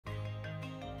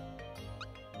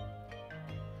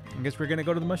I guess we're gonna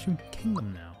go to the Mushroom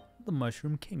Kingdom now. The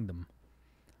Mushroom Kingdom.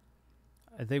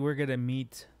 I think we're gonna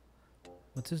meet...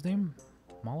 What's his name?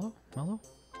 Mallow? Mallow?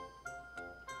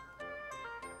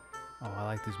 Oh, I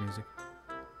like this music.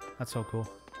 That's so cool.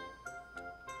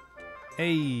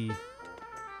 Hey!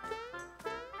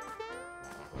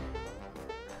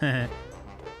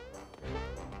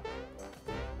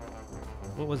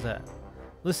 What was that?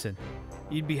 Listen,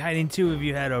 you'd be hiding too if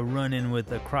you had a run-in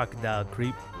with a crocodile,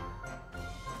 creep.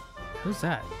 Who's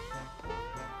that?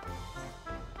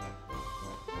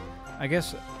 I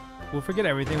guess we'll forget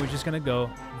everything. We're just gonna go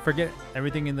forget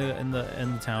everything in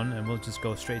the town, and we'll just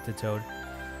go straight to Toad.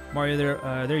 Mario,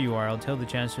 there you are. I'll tell the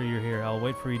Chancellor you're here. I'll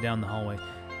wait for you down the hallway.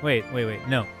 Wait.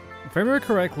 No, if I remember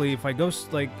correctly, if I go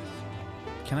like,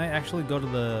 can I actually go to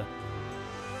the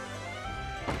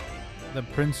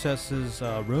princess's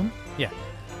room? Yeah.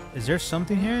 Is there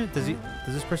something here? Does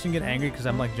this person get angry because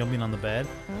I'm like jumping on the bed?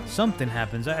 Something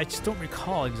happens. I just don't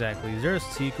recall exactly. Is there a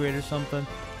secret or something?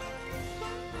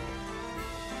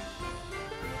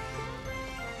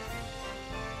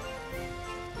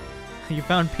 You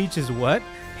found Peach's what?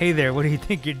 Hey there, what do you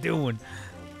think you're doing?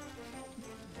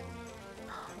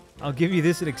 I'll give you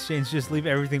this in exchange. Just leave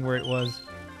everything where it was.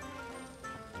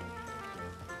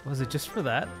 Was it just for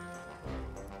that?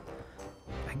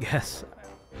 I guess.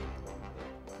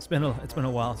 It's been a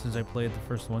while since I played the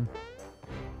first one,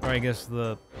 or I guess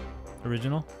the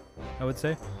original, I would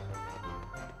say.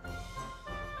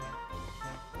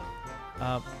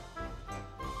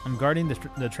 I'm guarding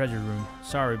the treasure room.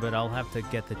 Sorry, but I'll have to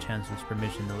get the Chancellor's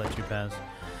permission to let you pass.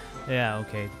 Yeah,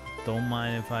 okay. Don't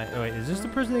mind if I... Oh, wait, is this the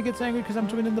person that gets angry because I'm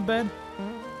jumping in the bed?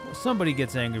 Somebody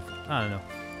gets angry. I don't know.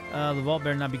 The vault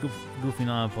better not be goofing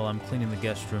off while I'm cleaning the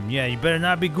guest room. Yeah, you better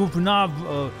not be goofing off,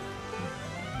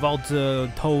 Vault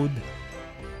Toad.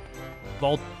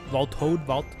 Vault Toad?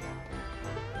 Vault?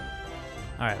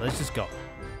 Alright, let's just go.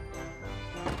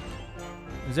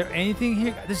 Is there anything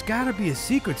here? There's gotta be a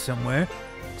secret somewhere.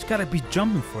 Just gotta be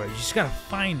jumping for it. You just gotta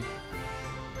find it.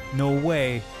 No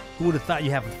way. Who would have thought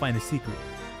you have to find a secret?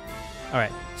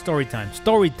 Alright, story time.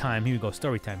 Story time. Here we go.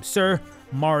 Story time. Sir,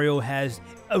 Mario has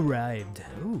arrived.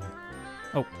 Ooh.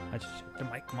 Oh, I just shut the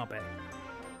mic. My bad.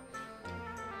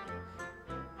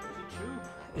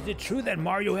 Is it true that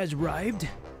Mario has arrived?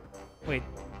 Wait.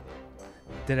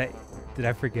 Did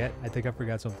I forget? I think I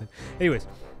forgot something. Anyways.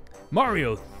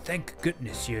 Mario, thank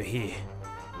goodness you're here.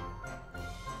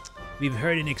 We've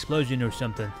heard an explosion or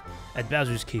something at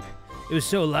Bowser's Keep. It was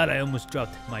so loud I almost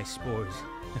dropped my spores.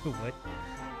 What?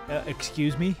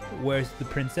 Excuse me? Where's the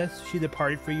princess? She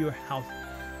departed for your house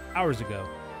hours ago.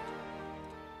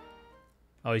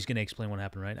 Oh, he's gonna explain what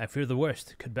happened, right? I fear the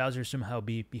worst. Could Bowser somehow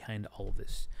be behind all of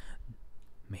this?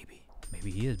 Maybe.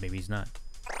 Maybe he is, maybe he's not.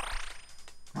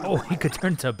 Oh, he could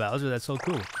turn to Bowser. That's so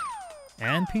cool.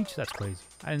 And Peach? That's crazy.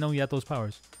 I didn't know he had those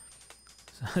powers.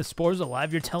 Spores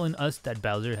alive? You're telling us that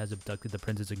Bowser has abducted the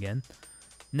princess again?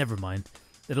 Never mind.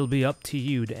 It'll be up to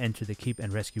you to enter the keep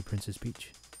and rescue Princess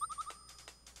Peach.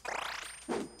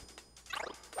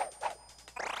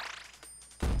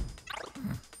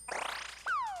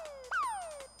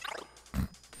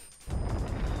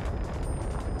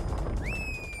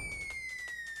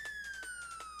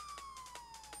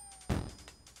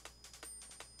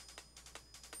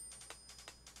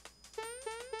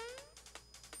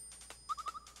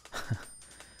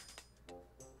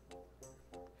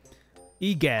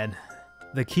 Egad,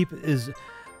 the keep is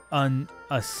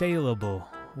unassailable.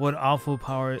 What awful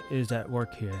power is at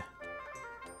work here?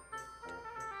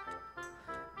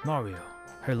 Mario,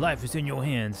 her life is in your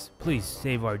hands. Please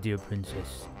save our dear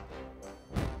princess.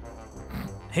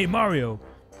 Hey Mario!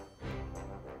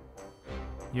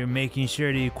 You're making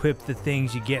sure to equip the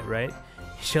things you get, right?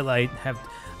 Shall I have...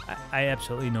 I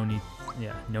absolutely no need...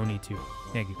 Yeah, no need to.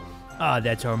 Thank you. Ah,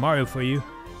 that's our Mario for you.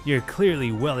 You're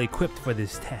clearly well equipped for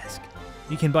this task.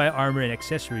 You can buy armor and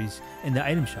accessories in the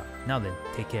item shop. Now then,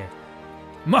 take care.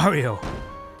 Mario!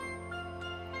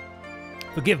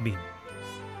 Forgive me,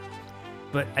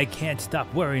 but I can't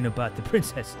stop worrying about the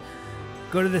princess.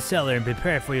 Go to the cellar and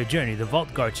prepare for your journey. The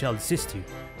vault guard shall assist you.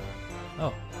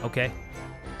 Oh, okay.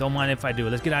 Don't mind if I do.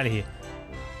 Let's get out of here.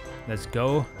 Let's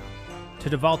go to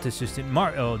the vault assistant.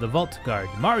 The vault guard.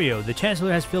 Mario, the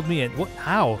Chancellor has filled me in. What?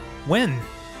 How? When?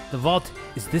 The vault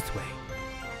is this way.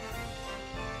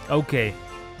 Okay.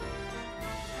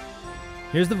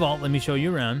 Here's the vault. Let me show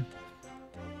you around.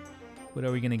 What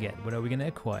are we going to get? What are we going to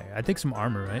acquire? I think some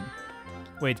armor, right?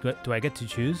 Wait, do I get to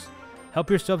choose? Help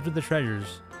yourself to the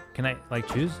treasures. Can I, like,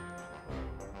 choose?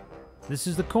 This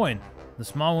is the coin. The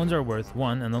small ones are worth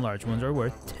 1 and the large ones are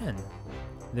worth 10.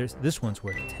 This one's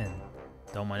worth 10.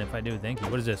 Don't mind if I do. Thank you.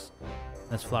 What is this?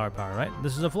 That's flower power, right?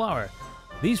 This is a flower.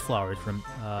 These flowers from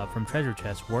treasure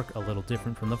chests work a little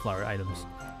different from the flower items.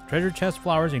 Treasure chest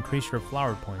flowers increase your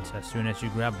flower points as soon as you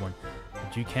grab one,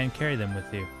 but you can't carry them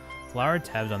with you. Flower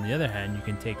tabs, on the other hand, you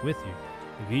can take with you.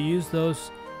 If you use those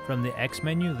from the X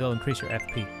menu, they'll increase your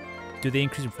FP. Do they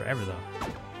increase them forever,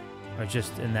 though? Or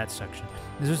just in that section?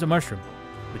 This is a mushroom,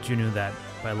 but you knew that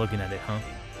by looking at it, huh?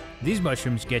 These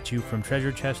mushrooms get you from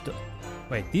treasure chests.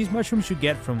 Wait, these mushrooms you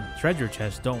get from treasure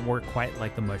chests don't work quite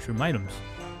like the mushroom items.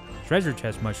 Treasure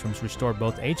chest mushrooms restore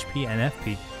both HP and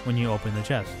FP when you open the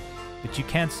chest, but you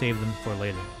can't save them for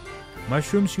later.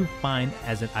 Mushrooms you find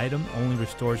as an item only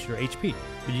restores your HP,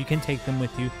 but you can take them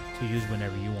with you to use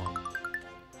whenever you want.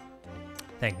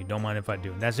 Thank you, don't mind if I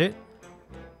do. That's it?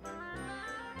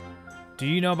 Do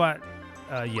you know about...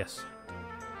 yes.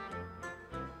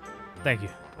 Thank you.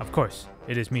 Of course,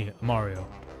 it is me, Mario.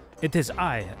 It is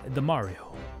I, the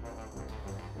Mario.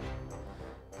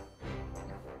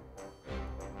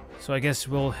 So I guess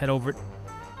we'll head over...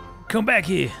 Come back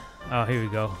here! Oh, here we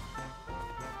go.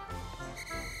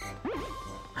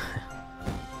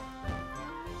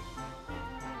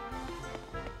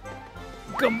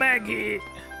 Come back here!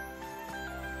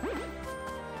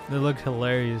 They look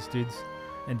hilarious, dudes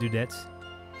and dudettes.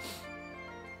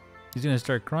 He's gonna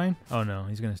start crying? Oh no,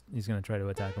 he's gonna try to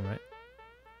attack him, right?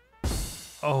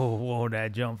 Oh, whoa,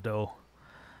 that jump though.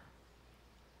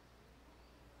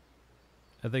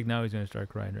 I think now he's gonna start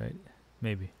crying, right?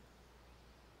 Maybe.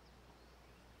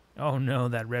 Oh no,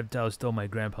 that reptile stole my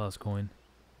grandpa's coin.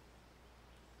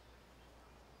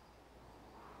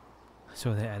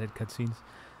 So they added cutscenes.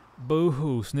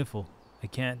 Boo-hoo, sniffle. I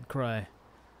can't cry.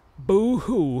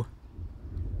 Boo-hoo.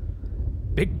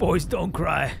 Big boys don't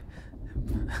cry.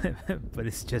 But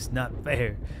it's just not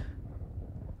fair.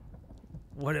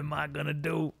 What am I gonna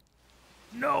do?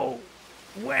 No!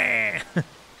 Where?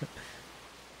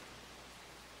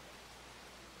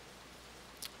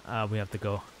 We have to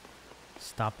go.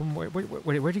 Stop him.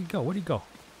 Where'd he go? Where'd he go?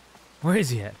 Where is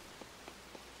he at?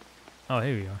 Oh,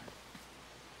 here we are.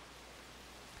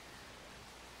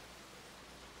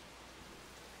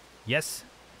 Yes?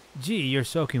 Gee, you're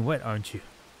soaking wet, aren't you?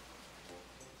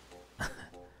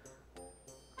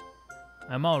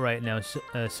 I'm alright now.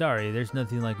 Sorry, there's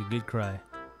nothing like a good cry.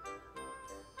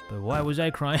 But why was I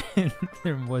crying?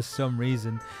 There was some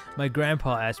reason. My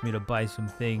grandpa asked me to buy some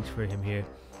things for him here.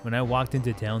 When I walked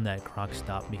into town, that croc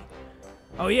stopped me.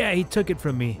 Oh yeah, he took it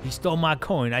from me. He stole my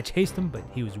coin. I chased him, but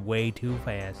he was way too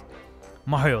fast.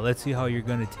 Mario, let's see how you're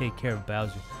gonna take care of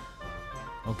Bowser.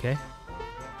 Okay.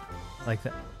 Like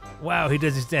that. Wow, he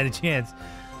doesn't stand a chance.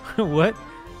 What?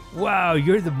 Wow,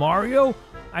 you're the Mario?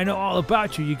 I know all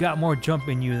about you. You got more jump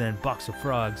in you than a box of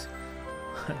frogs.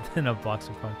 Than a box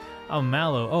of frogs. Oh,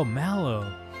 Mallow. Oh,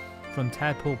 Mallow. From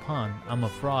Tadpole Pond. I'm a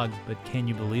frog, but can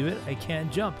you believe it? I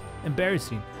can't jump.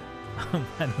 Embarrassing. I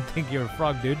don't think you're a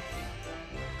frog, dude.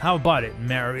 How about it,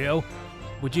 Mario?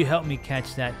 Would you help me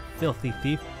catch that filthy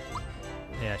thief?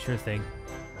 Yeah, sure thing.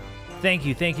 Thank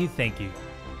you, thank you, thank you.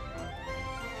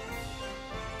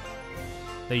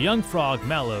 The young frog,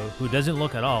 Mallow, who doesn't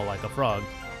look at all like a frog.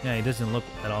 Yeah, he doesn't look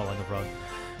at all like a frog.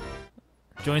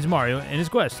 Joins Mario in his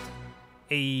quest.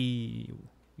 Hey,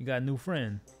 you got a new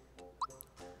friend.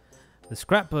 The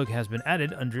scrapbook has been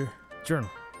added under Journal.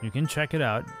 You can check it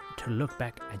out to look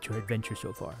back at your adventure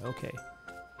so far. Okay.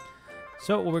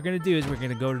 So what we're going to do is we're going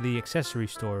to go to the accessory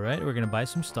store, right? We're going to buy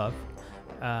some stuff.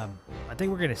 I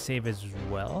think we're going to save as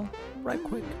well, right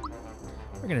quick.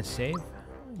 We're going to save.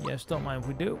 Yes, don't mind if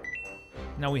we do.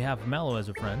 Now we have Mallow as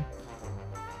a friend.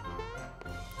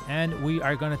 And we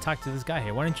are going to talk to this guy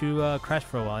here. Why don't you crash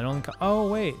for a while?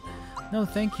 Oh, wait. No,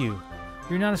 thank you.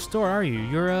 You're not a store, are you?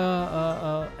 You're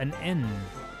an inn.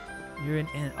 You're an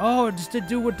inn. Oh, it's the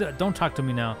dude with the... Don't talk to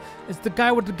me now. It's the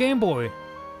guy with the Game Boy.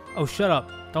 Oh, shut up.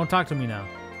 Don't talk to me now.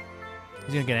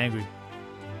 He's going to get angry.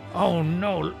 Oh,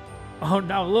 no. Oh,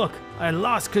 now look. I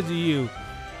lost because of you.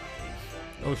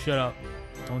 Oh, shut up.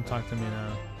 Don't talk to me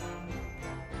now.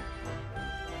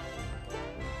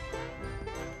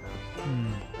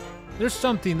 There's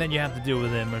something that you have to do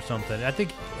with him or something. I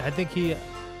think he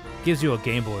gives you a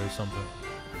Game Boy or something.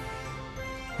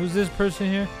 Who's this person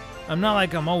here? It's not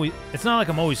like I'm always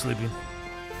sleeping.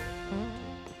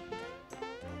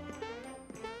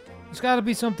 There's got to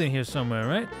be something here somewhere,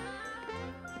 right?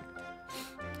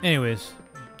 Anyways,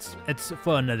 it's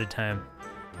for another time.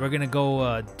 We're gonna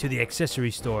go to the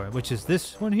accessory store, which is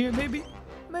this one here, maybe.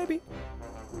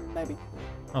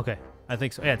 Okay. I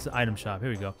think so. Yeah, it's the item shop. Here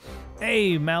we go.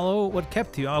 Hey, Mallow, what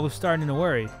kept you? I was starting to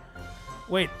worry.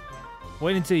 Wait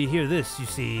until you hear this, you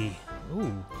see.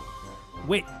 Ooh.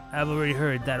 Wait, I've already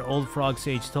heard. That old frog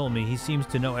sage told me. He seems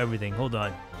to know everything. Hold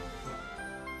on.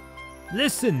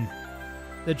 Listen!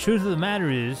 The truth of the matter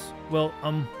is, well,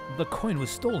 the coin was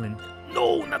stolen.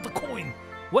 No, not the coin!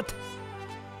 What?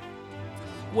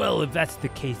 Well, if that's the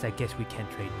case, I guess we can't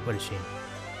trade. What a shame.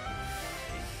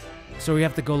 So we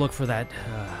have to go look for that,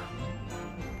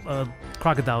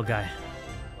 crocodile guy.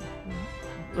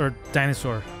 Or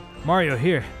dinosaur. Mario,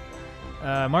 here.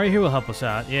 Mario here will help us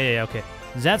out. Yeah, okay.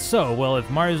 Is that so? Well, if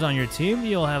Mario's on your team,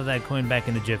 you'll have that coin back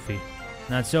in the jiffy.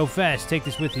 Not so fast. Take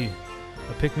this with you.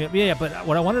 Pick me up. Yeah, but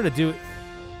what I wanted to do...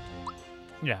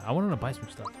 Yeah, I wanted to buy some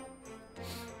stuff.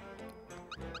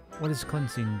 What is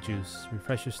cleansing juice?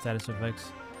 Refresh your status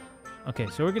effects. Okay,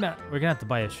 so we're gonna have to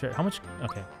buy a shirt. How much?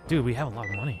 Okay, dude, we have a lot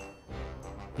of money.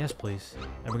 Yes, please.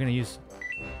 And we're gonna use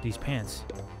these pants,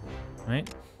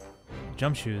 right?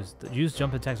 Jump shoes. Use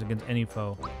jump attacks against any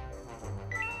foe.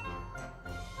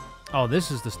 Oh, this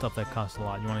is the stuff that costs a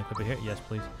lot. You want to equip it here? Yes,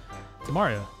 please. To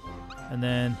Mario, and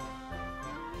then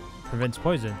prevents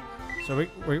poison. So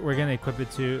we're gonna equip it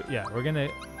to we're gonna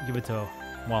give it to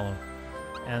Wallow,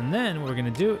 and then what we're gonna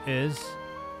do is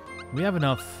we have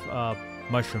enough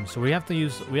mushrooms, so we have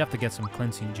to get some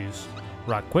cleansing juice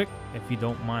right quick. If you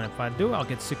don't mind if I do, I'll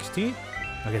get 16.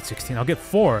 I'll get 16. I'll get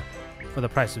 4 for the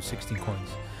price of 16 coins.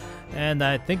 And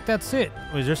I think that's it.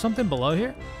 Was there something below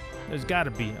here? There's got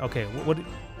to be. Okay, what?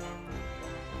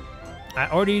 I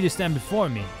order you to stand before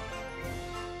me.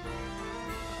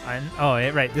 Oh,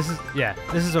 yeah, right. This is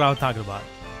what I was talking about.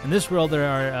 In this world, there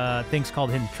are things called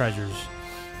hidden treasures.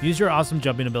 Use your awesome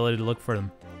jumping ability to look for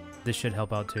them. This should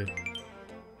help out too.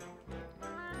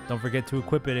 Don't forget to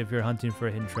equip it if you're hunting for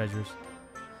hidden treasures.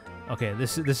 Okay,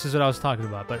 this is what I was talking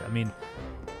about. But I mean,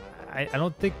 I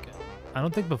don't think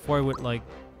before it would like.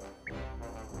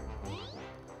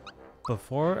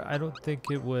 Before I don't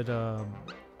think it would. Oh,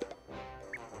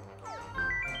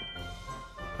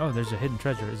 there's a hidden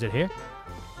treasure. Is it here?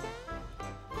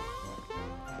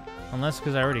 Unless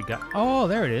because I already got... Oh,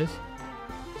 there it is.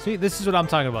 See, this is what I'm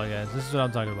talking about, guys. This is what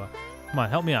I'm talking about. Come on,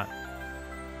 help me out.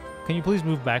 Can you please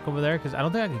move back over there? Because I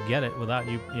don't think I could get it without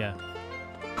you. Yeah.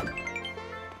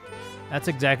 That's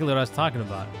exactly what I was talking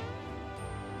about.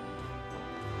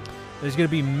 There's going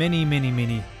to be many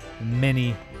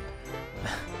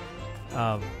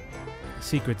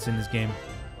secrets in this game.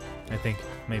 I think.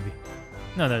 Maybe.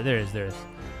 No, there is.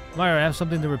 Mario, I have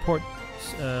something to report.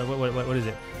 What is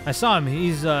it? I saw him.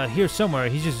 He's here somewhere.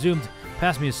 He just zoomed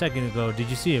past me a second ago. Did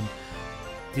you see him?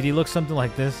 Did he look something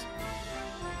like this?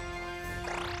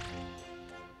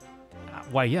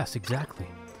 Why, yes, exactly.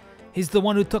 He's the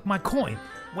one who took my coin.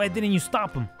 Why didn't you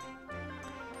stop him?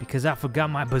 Because I forgot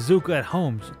my bazooka at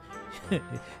home.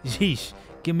 Jeesh,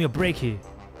 give me a break here.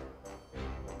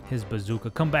 His bazooka.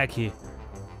 Come back here.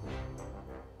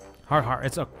 Har.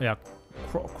 It's a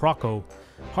croco.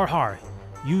 Har.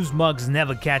 Use mugs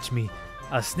never catch me.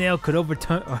 A snail could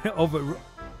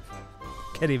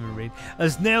can't even read. A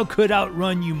snail could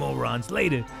outrun you morons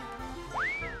later.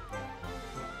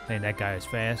 Hey, that guy is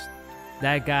fast.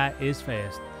 That guy is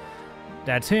fast.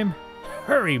 That's him.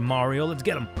 Hurry, Mario. Let's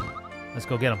get him. Let's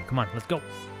go get him. Come on, let's go.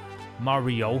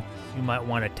 Mario, you might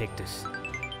want to take this.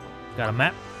 Got a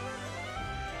map?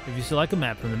 If you select a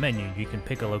map from the menu, you can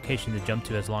pick a location to jump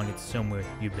to as long as it's somewhere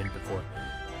you've been before.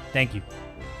 Thank you.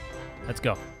 Let's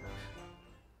go.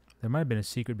 There might have been a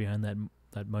secret behind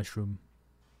that mushroom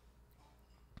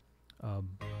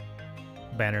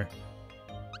banner.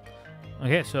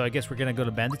 Okay, so I guess we're gonna go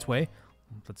to Bandit's Way.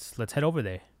 Let's head over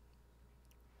there.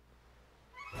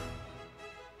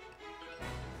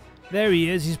 There he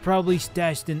is. He's probably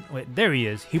stashed in. Wait, there he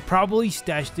is. He probably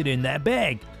stashed it in that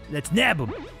bag. Let's nab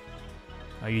him.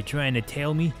 Are you trying to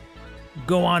tail me?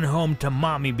 Go on home to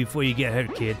mommy before you get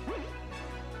hurt, kid.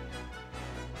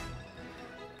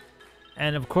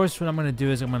 And of course, what I'm gonna do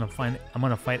is I'm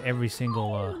gonna fight every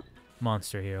single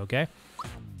monster here. Okay.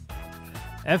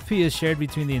 FP is shared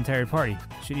between the entire party.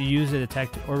 Should you use it, attack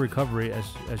or recovery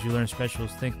as you learn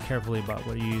specials, think carefully about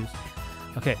what you use.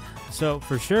 Okay, so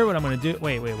for sure, what I'm gonna do?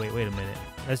 Wait a minute.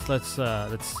 Let's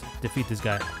defeat this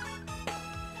guy.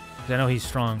 'Cause I know he's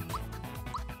strong.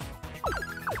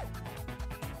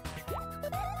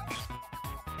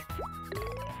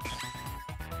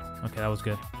 Okay, that was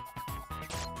good.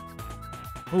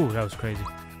 Ooh, that was crazy.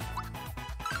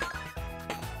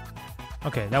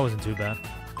 Okay, that wasn't too bad.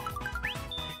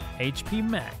 HP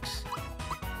max.